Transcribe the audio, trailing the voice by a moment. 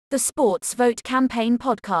The Sports Vote Campaign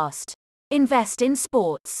Podcast. Invest in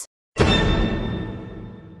sports.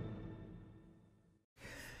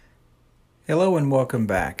 Hello and welcome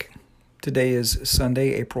back. Today is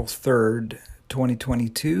Sunday, April 3rd,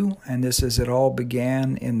 2022, and this is It All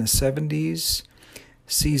Began in the 70s,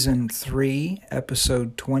 Season 3,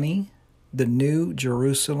 Episode 20, The New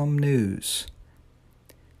Jerusalem News.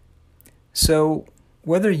 So,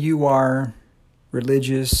 whether you are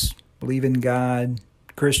religious, believe in God,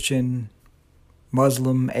 Christian,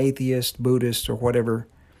 Muslim, atheist, Buddhist, or whatever,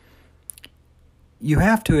 you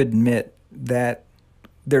have to admit that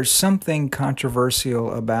there's something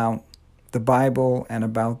controversial about the Bible and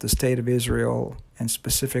about the state of Israel, and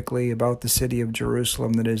specifically about the city of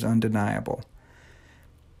Jerusalem, that is undeniable.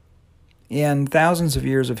 In thousands of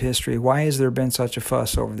years of history, why has there been such a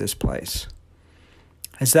fuss over this place?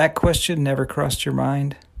 Has that question never crossed your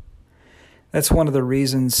mind? That's one of the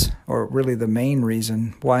reasons, or really the main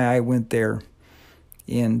reason, why I went there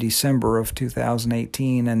in December of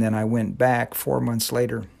 2018, and then I went back 4 months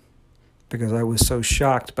later because I was so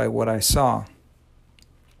shocked by what I saw.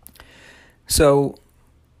 So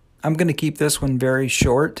I'm going to keep this one very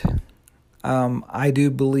short. I do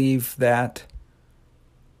believe that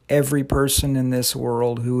every person in this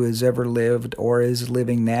world who has ever lived or is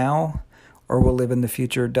living now or will live in the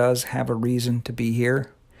future does have a reason to be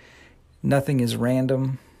here. Nothing is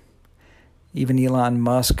random. Even Elon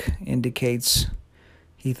Musk indicates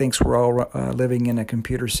he thinks we're all living in a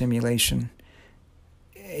computer simulation.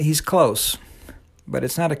 He's close, but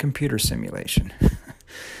it's not a computer simulation.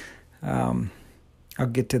 I'll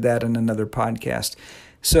get to that in another podcast.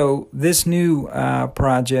 So this new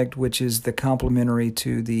project, which is the complementary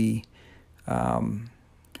to the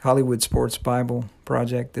Hollywood Sports Bible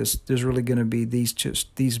project, there's really going to be these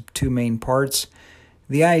two main parts.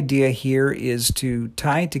 The idea here is to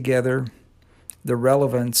tie together the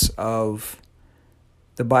relevance of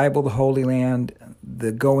the Bible, the Holy Land,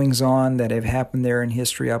 the goings-on that have happened there in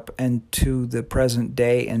history up and to the present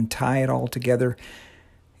day, and tie it all together.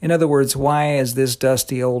 In other words, why is this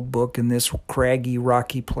dusty old book in this craggy,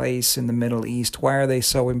 rocky place in the Middle East, why are they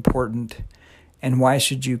so important? And why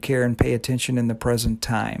should you care and pay attention in the present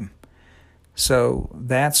time? So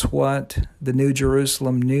that's what the New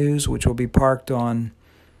Jerusalem News, which will be parked on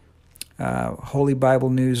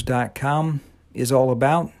holybiblenews.com, is all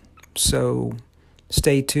about. So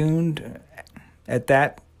stay tuned at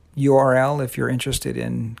that URL if you're interested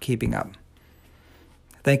in keeping up.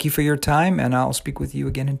 Thank you for your time, and I'll speak with you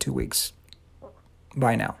again in 2 weeks.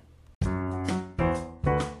 Bye now.